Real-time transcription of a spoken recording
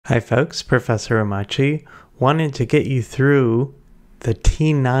Hi folks, Professor Amachi wanted to get you through the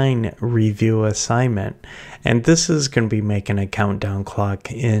T9 review assignment, and this is going to be making a countdown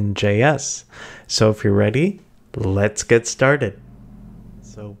clock in JS. So if you're ready, let's get started.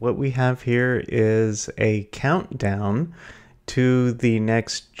 So what we have here is a countdown to the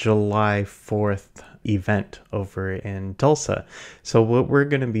next July 4th event over in Tulsa. So what we're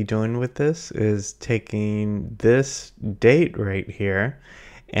going to be doing with this is taking this date right here,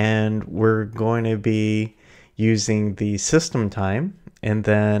 and we're going to be using the system time, and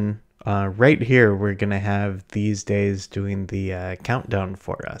then right here we're going to have these days doing the countdown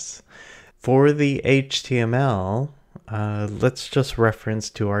for us. For the HTML, let's just reference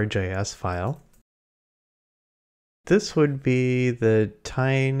to our JS file. This would be the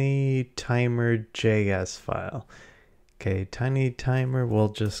tiny timer JS file. Okay, tiny timer, we'll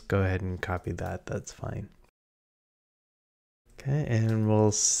just go ahead and copy that, that's fine. Okay, and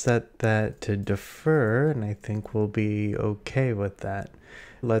we'll set that to defer, and I think we'll be okay with that.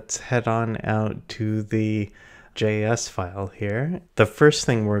 Let's head on out to the JS file here. The first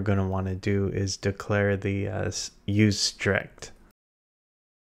thing we're going to want to do is declare the use strict.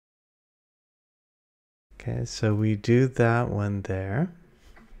 Okay, so we do that one there.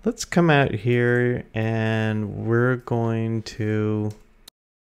 Let's come out here and we're going to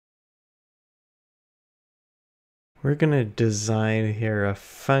design here a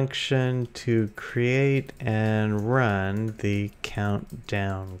function to create and run the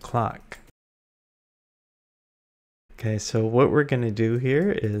countdown clock. Okay, so what we're going to do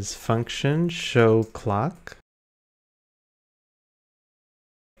here is function show clock.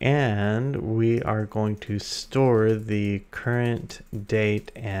 And we are going to store the current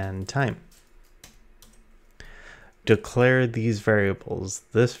date and time. Declare these variables.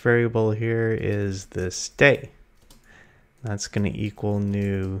 This variable here is this day. That's going to equal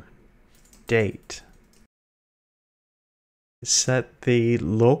new date. Set the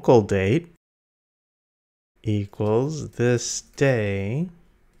local date equals this day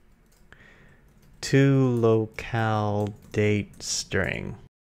to locale date string.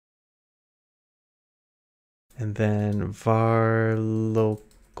 And then var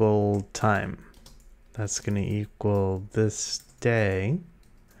local time. That's going to equal this day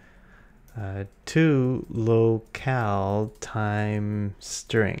to locale time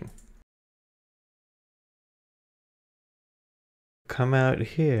string. Come out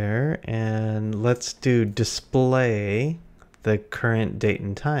here and let's do display the current date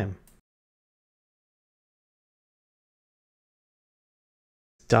and time.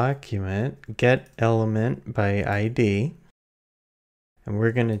 Document get element by ID, and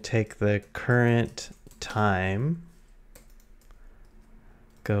we're going to take the current time,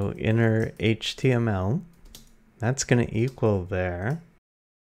 go inner HTML, that's going to equal there.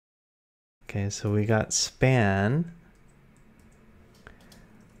 Okay, so we got span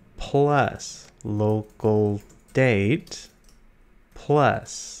plus local date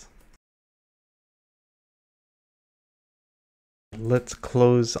plus. Let's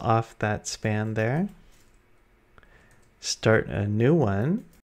close off that span there. Start a new one.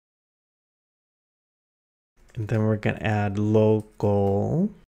 And then we're going to add local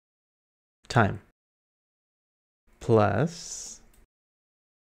time plus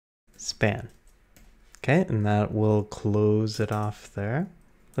span. Okay, and that will close it off there.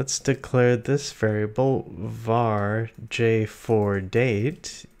 Let's declare this variable var j4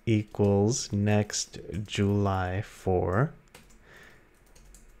 date equals next July 4.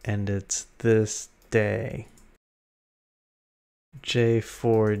 And it's this day.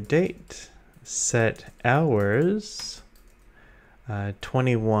 J4 date, set hours,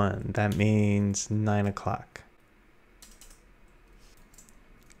 21, that means 9 o'clock.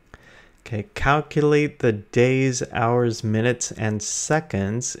 Okay, calculate the days, hours, minutes, and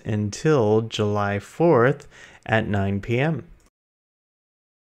seconds until July 4th at 9 p.m.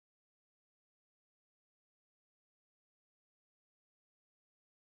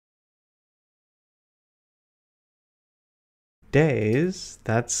 Days,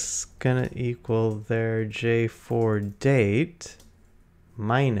 that's gonna equal their J4 date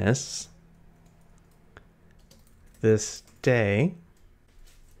minus this day.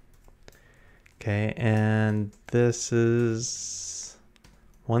 Okay, and this is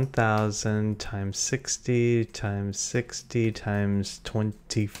 1000 times 60 times 60 times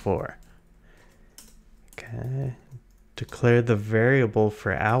 24. Okay, declare the variable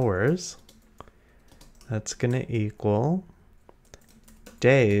for hours. That's gonna equal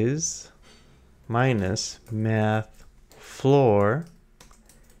days minus math floor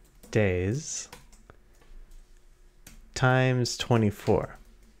days times 24.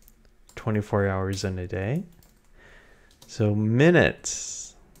 24 hours in a day. So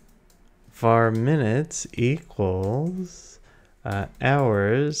minutes, var minutes equals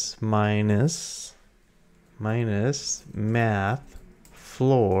hours minus math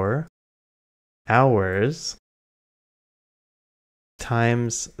floor hours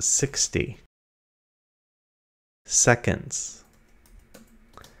times 60 seconds.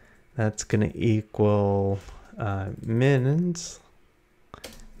 That's going to equal minutes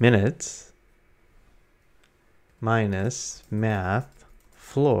minus math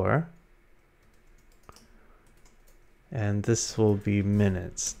floor, and this will be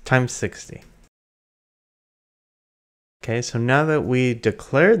minutes times 60. Okay, so now that we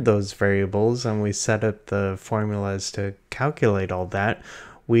declared those variables and we set up the formulas to calculate all that,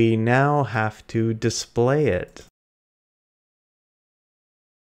 we now have to display it.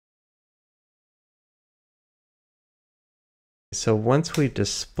 So once we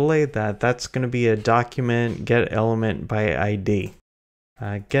display that, that's going to be a document get element by ID.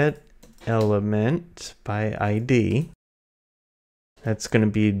 Get element by ID. That's going to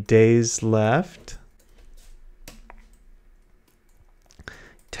be days left.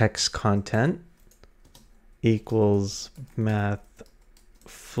 Text content equals math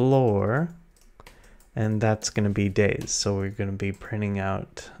floor, and that's going to be days. So we're going to be printing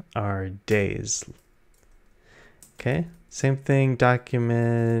out our days. Okay, same thing,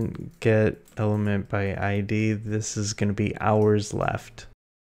 document get element by ID. This is going to be hours left.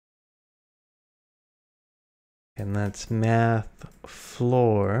 And that's math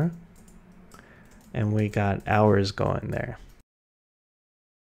floor, and we got hours going there.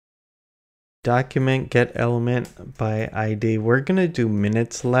 Document get element by ID. We're going to do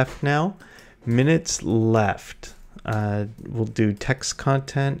minutes left now. Minutes left. We'll do text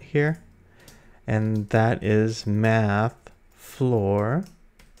content here, and that is math floor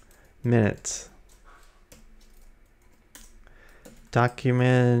minutes.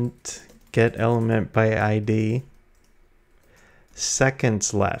 Document get element by ID.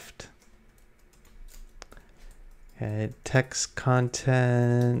 Seconds left. Okay, text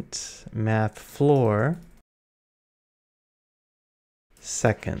content math floor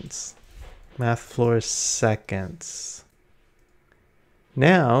seconds. Math floor seconds.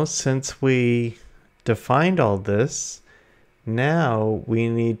 Now, since we defined all this, now we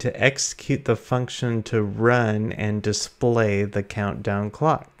need to execute the function to run and display the countdown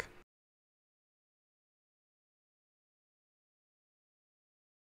clock.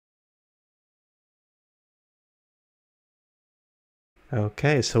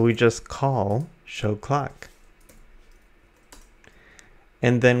 Okay, so we just call show clock.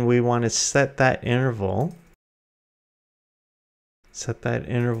 And then we want to set that interval. Set that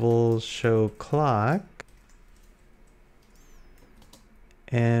interval show clock.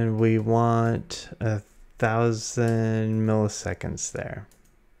 And we want 1,000 milliseconds there.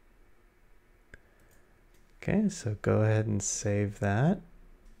 Okay, so go ahead and save that.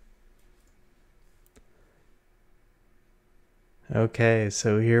 Okay,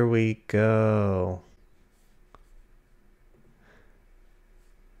 so here we go.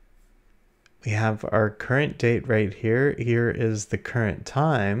 We have our current date right here. Here is the current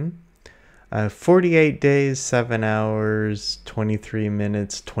time. 48 days, 7 hours, 23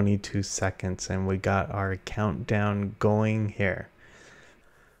 minutes, 22 seconds, and we got our countdown going here.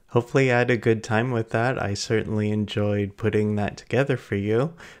 Hopefully I had a good time with that. I certainly enjoyed putting that together for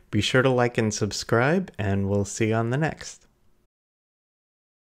you. Be sure to like and subscribe, and we'll see you on the next.